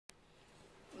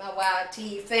My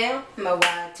YT fam, my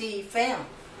YT fam.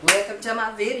 Welcome to my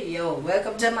video,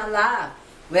 welcome to my live,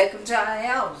 welcome to our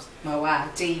house, my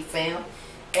YT fam.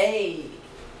 Hey,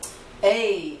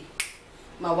 hey,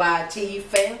 my YT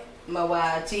fam, my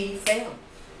YT fam.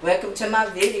 Welcome to my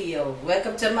video,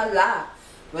 welcome to my live,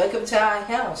 welcome to our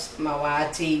house, my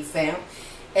YT fam.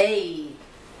 Hey,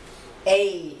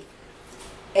 hey,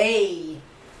 hey,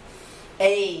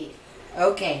 hey,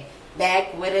 okay.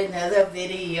 Back with another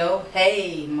video.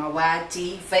 Hey, my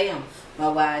YT fam,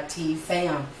 my YT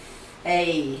fam.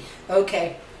 Hey,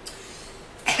 okay.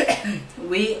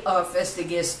 We are first to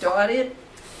get started.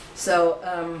 So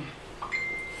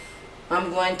I'm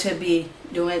going to be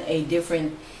doing a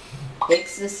different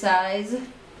exercise.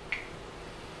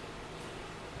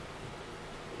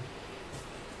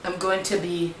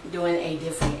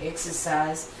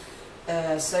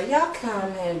 So y'all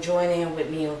come and join in with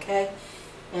me, okay?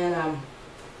 And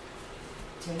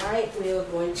tonight we are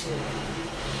going to,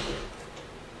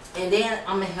 and then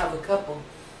I'm gonna have a couple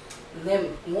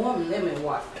warm lemon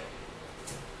water.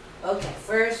 Okay,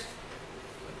 first,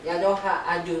 y'all know how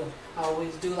I do. I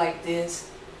always do like this.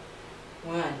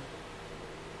 1,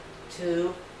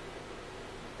 2,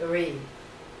 3,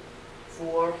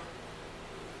 4,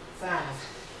 5,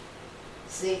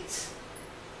 6,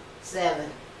 7,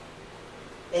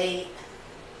 8,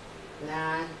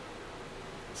 9,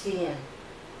 10,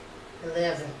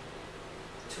 11,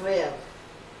 12,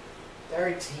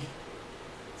 13,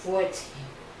 14,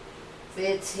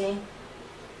 15,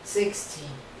 16,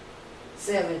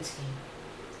 17,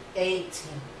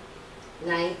 18,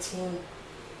 19,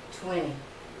 20,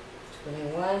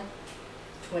 21,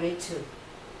 22.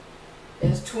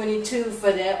 There's 22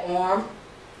 for that arm.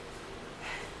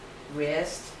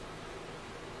 Rest.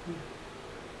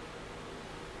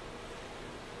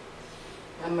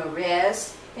 I'm going to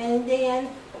rest, and then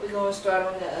we're going to start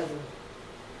on the other one.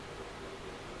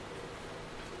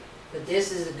 But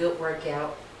this is a good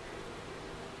workout.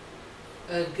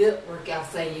 A good workout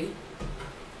for you.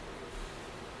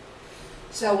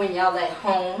 So when y'all at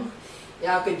home,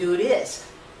 y'all could do this.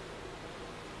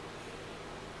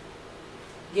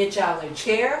 Get y'all a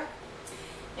chair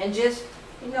and just,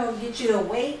 get you a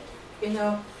weight. I'm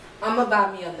going to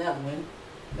buy me another one.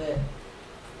 But,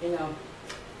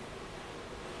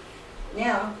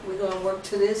 now we're going to work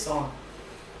to this arm.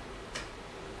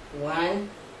 1,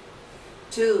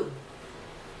 2,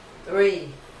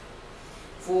 3,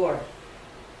 4,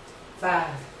 5,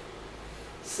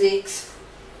 6,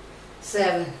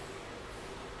 7,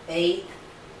 8,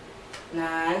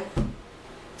 9,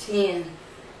 10,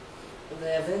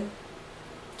 11,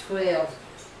 12,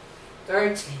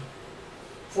 13,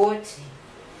 14,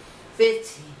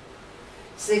 15,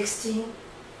 16,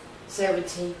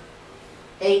 17,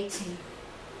 18,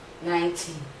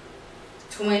 19,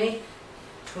 20,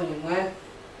 21,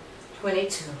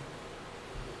 22.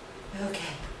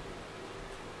 Okay.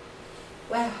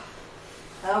 Wow.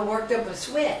 I worked up a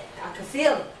sweat. I could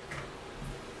feel it.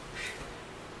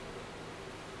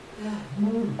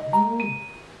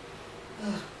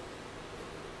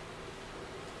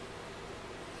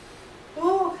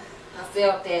 Oh, I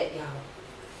felt that, y'all.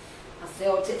 I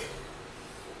felt it.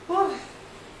 Oh.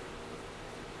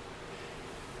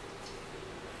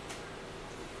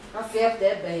 I felt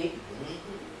that, babe.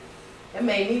 That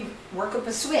made me work up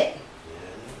a sweat.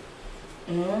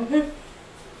 Y'all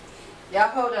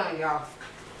hold on, y'all.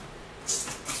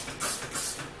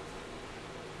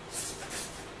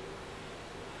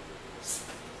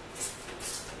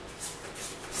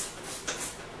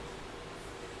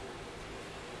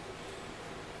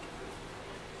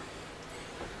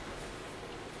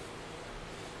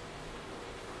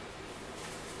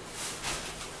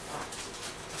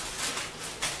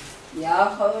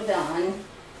 Y'all hold on.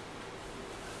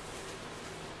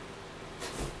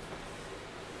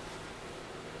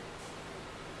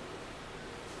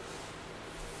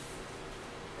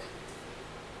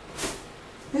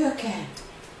 Okay.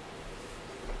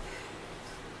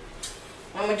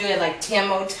 I'm going to do it like 10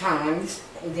 more times.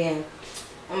 And then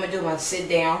I'm going to do my sit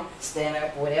down, stand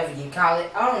up, whatever you call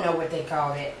it. I don't know what they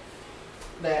call it.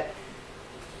 But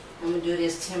I'm going to do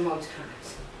this 10 more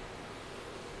times.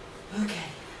 Okay.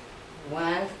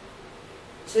 1,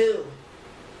 2,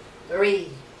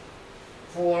 3,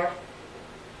 4,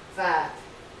 5,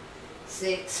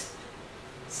 6,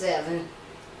 7,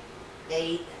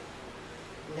 8,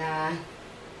 9,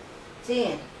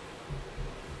 10.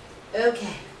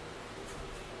 Okay.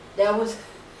 That was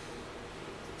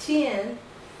 10.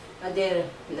 I did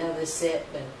another set,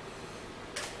 but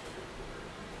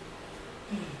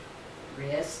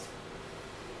rest.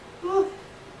 Whew.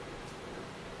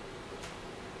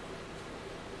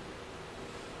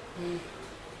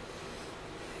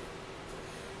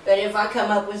 But if I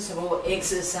come up with some more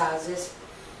exercises,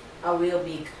 I will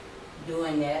be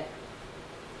doing that.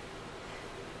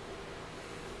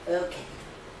 Okay.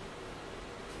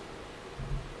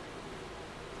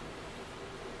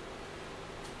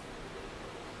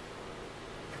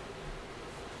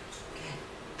 Okay.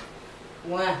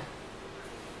 1,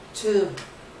 2,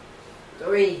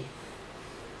 3,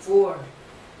 4,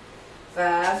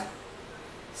 5,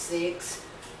 6,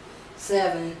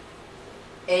 7,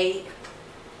 8,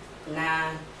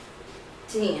 9,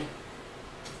 10.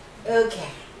 Okay.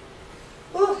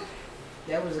 Whew.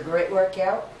 That was a great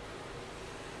workout.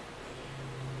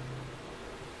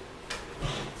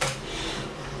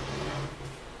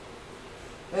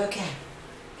 Okay.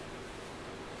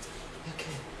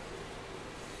 Okay.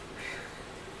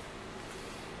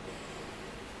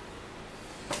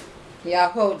 Y'all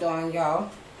hold on, y'all.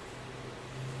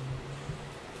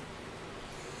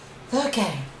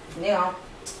 Okay. Now,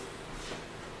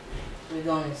 we're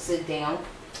going to sit down.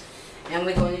 And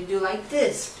we're going to do like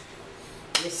this.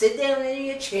 You sit down in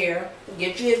your chair.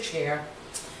 Get you a chair.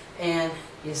 And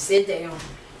you sit down.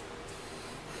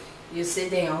 You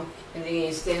sit down. And then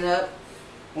you stand up.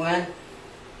 1,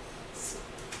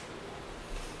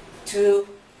 2,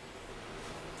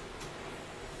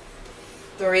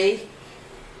 3,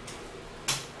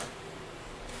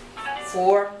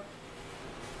 4,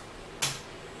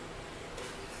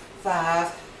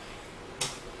 5,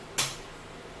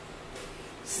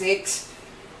 6,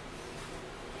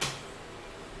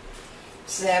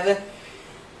 7,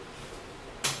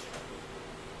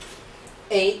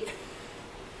 8,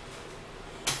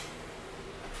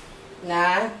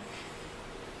 9,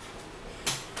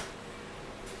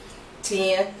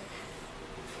 10,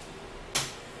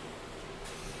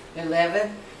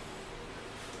 11,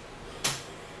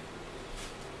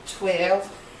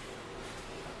 12,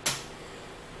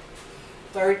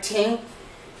 13,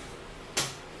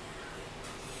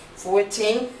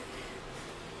 14,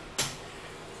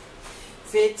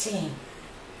 15,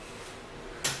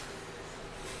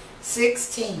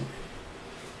 16,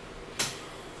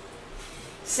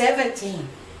 17,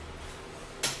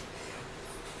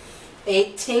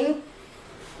 18,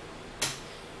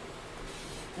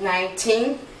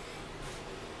 19,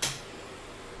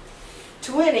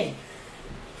 20,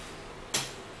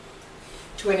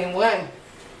 21,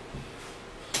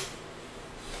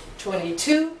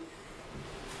 22,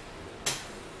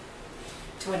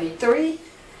 23,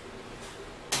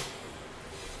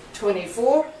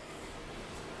 24,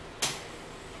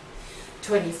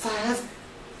 25,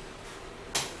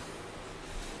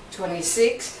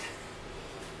 26,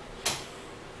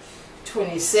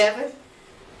 27,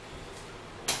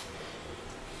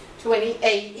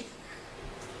 28,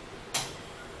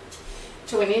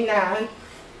 29,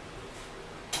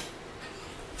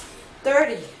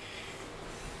 30.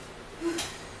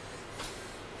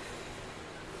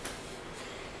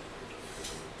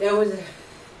 That was a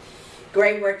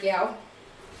great workout.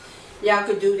 Y'all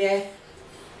could do that.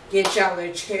 Get y'all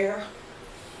a chair.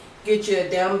 Get you a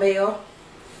dumbbell.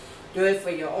 Do it for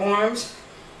your arms.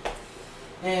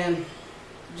 And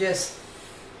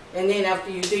then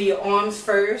after you do your arms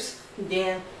first,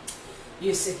 then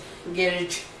you sit,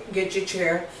 get your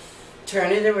chair,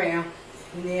 turn it around,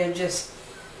 and then just,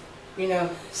 you know,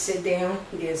 sit down,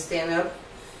 then stand up,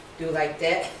 do like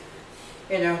that,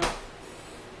 you know.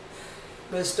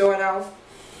 We'll start off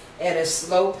at a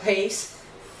slow pace.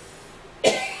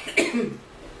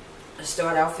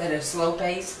 Start off at a slow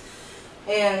pace,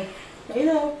 and you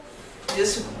know,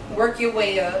 just work your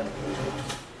way up.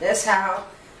 That's how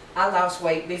I lost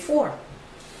weight before,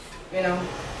 you know,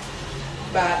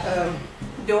 by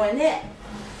doing that.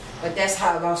 But that's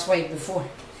how I lost weight before,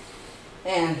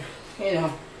 and you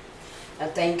know, I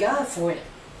thank God for it.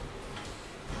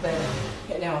 But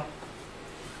you know,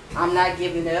 I'm not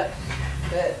giving up.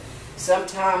 But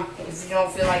sometimes, if you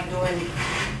don't feel like doing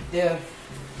the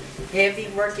heavy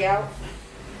workout,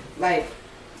 like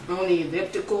on the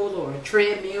elliptical or a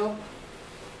treadmill,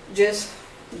 just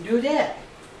do that.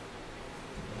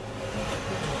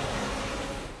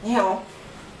 You know,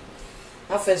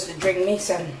 I'm supposed to drink me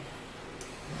some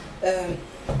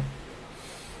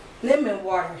lemon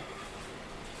water.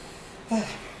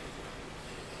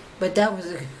 But that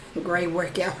was a great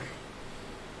workout.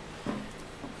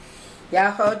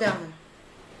 Y'all hold on.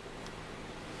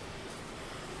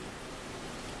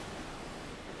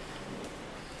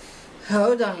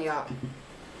 Hold on, y'all.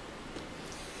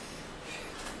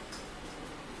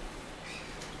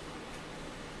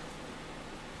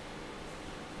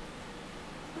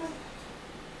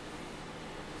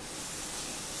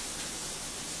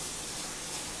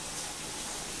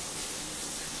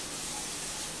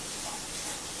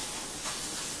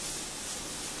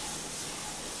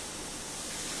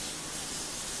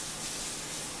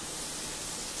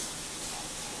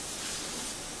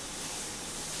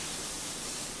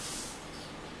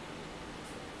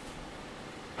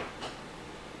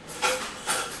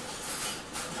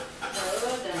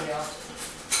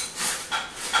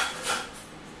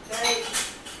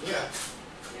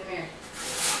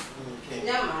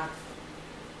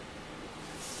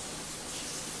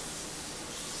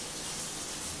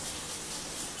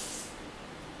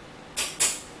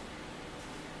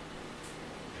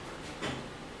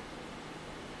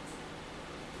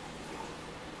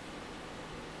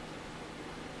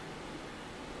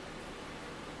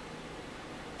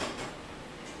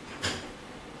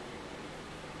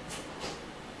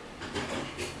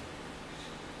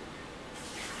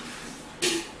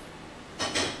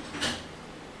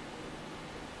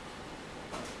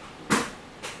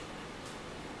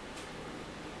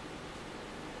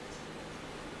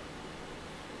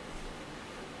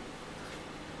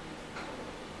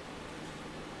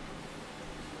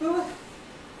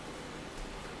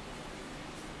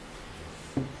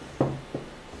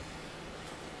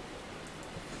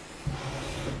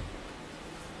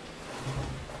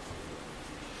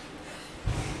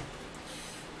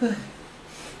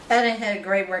 I done had a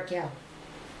great workout.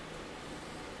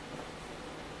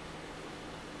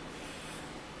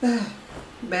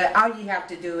 But all you have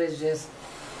to do is just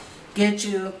get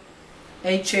you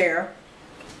a chair.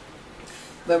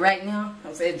 But right now,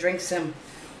 I'm going to drink some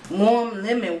warm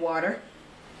lemon water,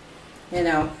 you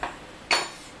know,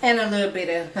 and a little bit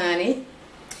of honey.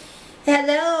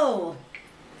 Hello,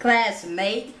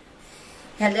 classmate.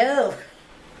 Hello.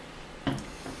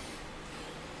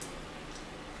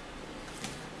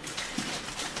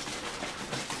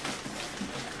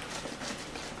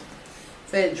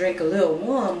 Finna drink a little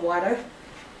warm water.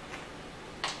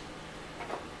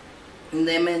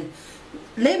 Lemon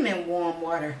warm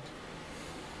water.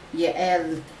 You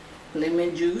add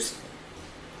lemon juice.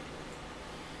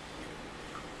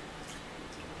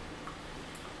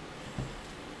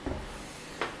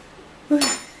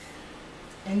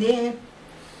 And then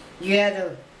you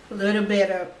add a little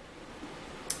bit of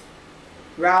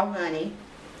raw honey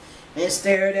and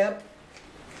stir it up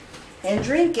and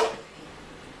drink it.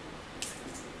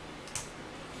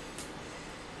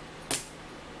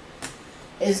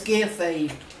 It's good for you.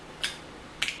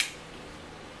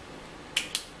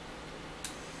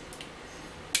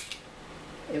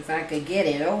 If I could get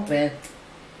it open.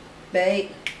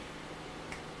 Babe.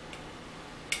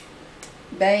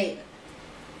 Babe.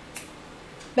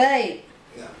 Babe.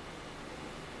 Yeah.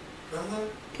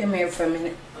 Come here for a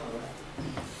minute.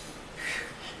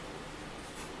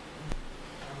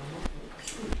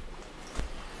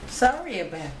 Sorry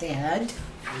about that.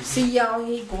 See y'all,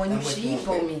 he going to sleep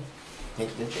on me.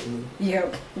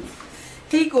 Yep.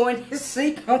 He going to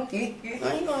sleep on me.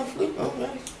 I ain't gonna sleep on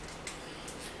that.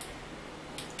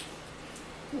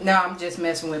 No, I'm just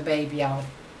messing with baby, y'all.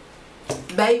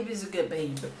 Baby's a good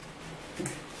baby.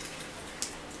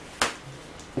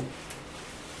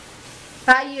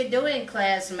 How you doing,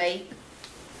 classmate?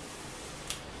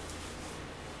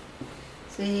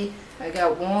 See, I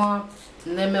got warm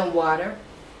lemon water.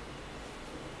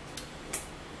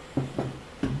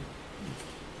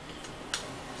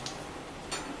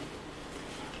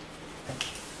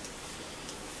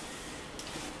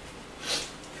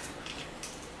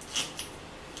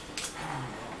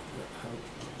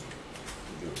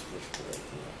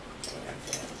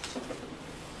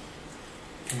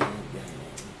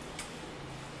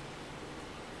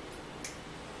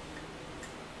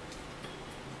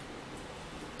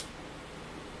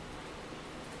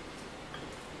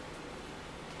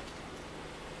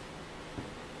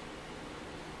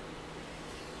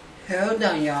 Hold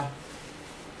on, y'all.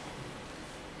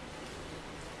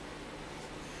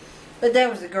 But that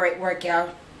was a great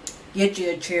workout. Get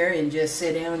you a chair and just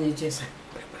sit down and just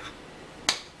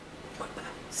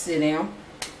sit down.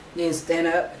 Then stand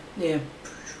up. Then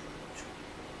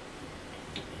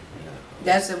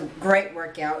that's a great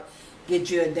workout. Get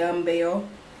you a dumbbell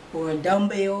or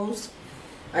dumbbells.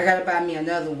 I gotta buy me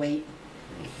another weight.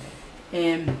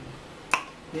 And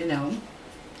you know.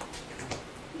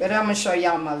 But I'm going to show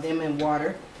y'all my lemon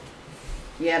water.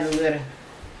 You add a little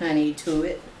honey to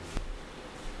it.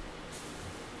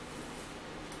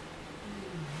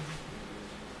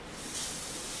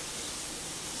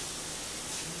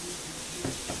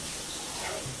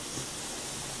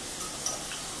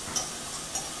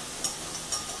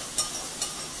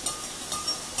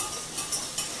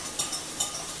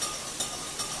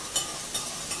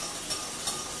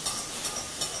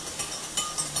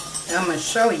 I'm going to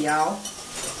show y'all.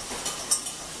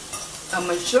 I'm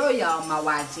going to show y'all my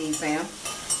YT fam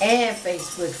and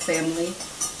Facebook family.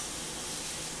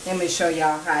 Let me show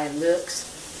y'all how it looks.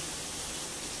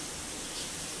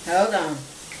 Hold on.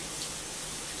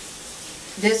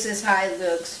 This is how it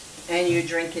looks, and you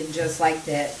drink it just like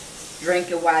that. Drink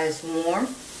it while it's warm.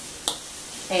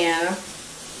 And,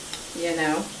 you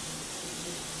know,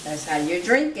 that's how you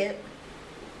drink it.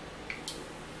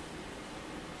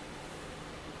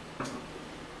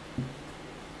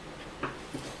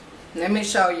 Let me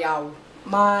show y'all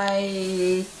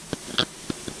my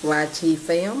YT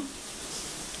film.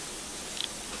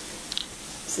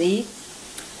 See?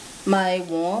 My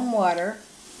warm water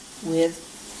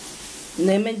with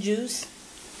lemon juice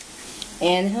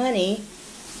and honey.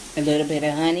 A little bit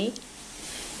of honey.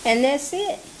 And that's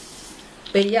it.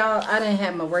 But y'all, I didn't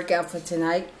have my workout for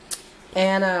tonight.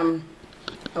 And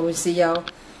I will see y'all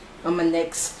on my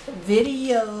next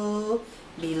video.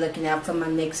 Be looking out for my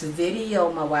next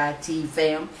video, my YT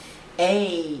fam.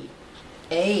 Hey.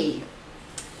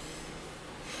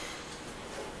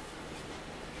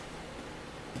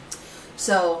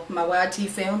 So, my YT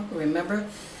fam, remember,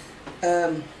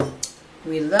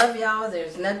 we love y'all.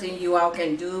 There's nothing you all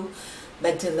can do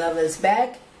but to love us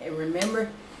back. And remember,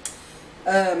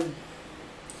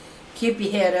 Keep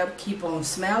your head up. Keep on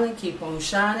smiling. Keep on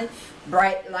shining.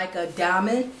 Bright like a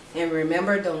diamond. And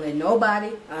remember, don't let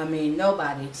nobody,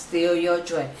 steal your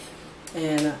joy.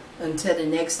 And until the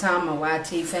next time, my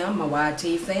YT fam, welcome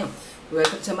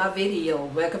to my video.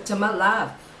 Welcome to my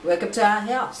live. Welcome to our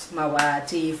house, my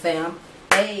YT fam.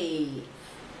 Hey,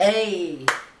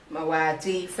 my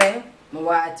YT fam,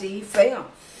 welcome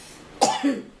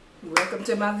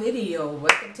to my video.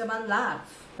 Welcome to my live.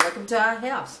 Welcome to our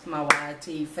house, my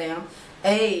YT fam.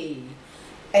 Hey.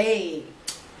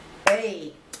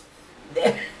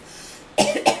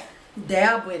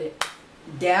 Dab with it.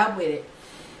 Dab with it.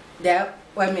 Dab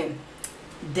with it.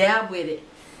 Dab with it.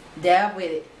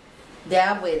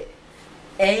 Dab with it.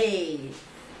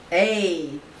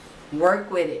 Hey. Work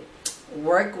with it.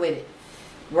 Work with it.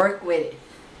 Work with it.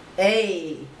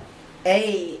 Hey.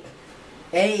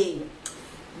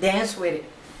 Dance with it.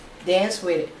 Dance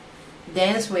with it.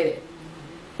 Dance with it.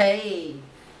 Hey.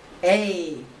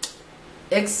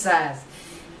 Exercise.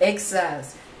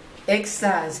 Exercise.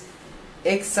 Exercise.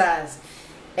 Exercise.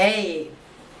 Hey.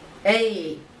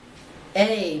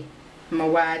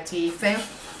 My YT fam.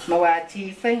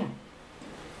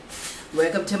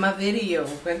 Welcome to my video.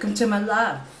 Welcome to my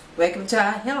live. Welcome to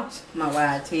our house, my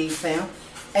YT fam.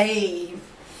 Hey.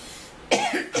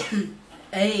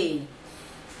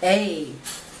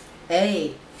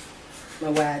 My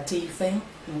YT fam.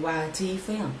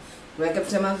 Welcome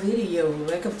to my video.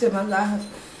 Welcome to my live.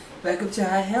 Welcome to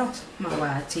our house, my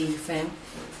YT fam.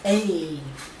 Hey.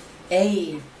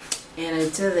 And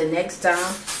until the next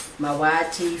time, my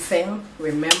YT fam,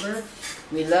 remember,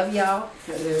 we love y'all.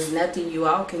 There's nothing you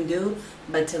all can do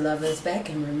but to love us back.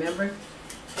 And remember,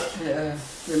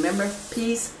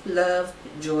 peace, love,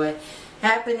 joy,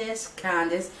 happiness,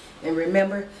 kindness. And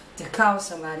remember to call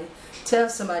somebody. Tell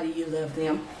somebody you love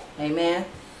them. Amen.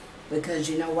 Because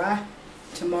you know why?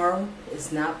 Tomorrow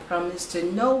is not promised to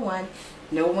no one.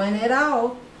 No one at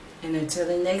all. And until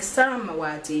the next time, my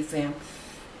YT fam,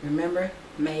 remember,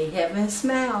 may heaven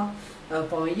smile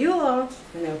upon you all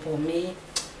and upon me,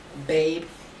 Babe,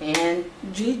 and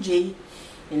Gigi.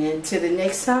 And until the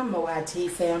next time, my YT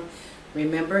fam,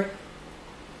 remember,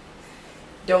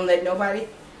 don't let nobody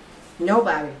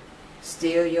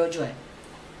steal your joy.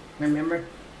 Remember,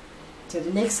 till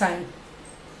the next time,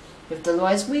 if the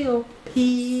Lord's will,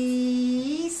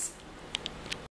 peace.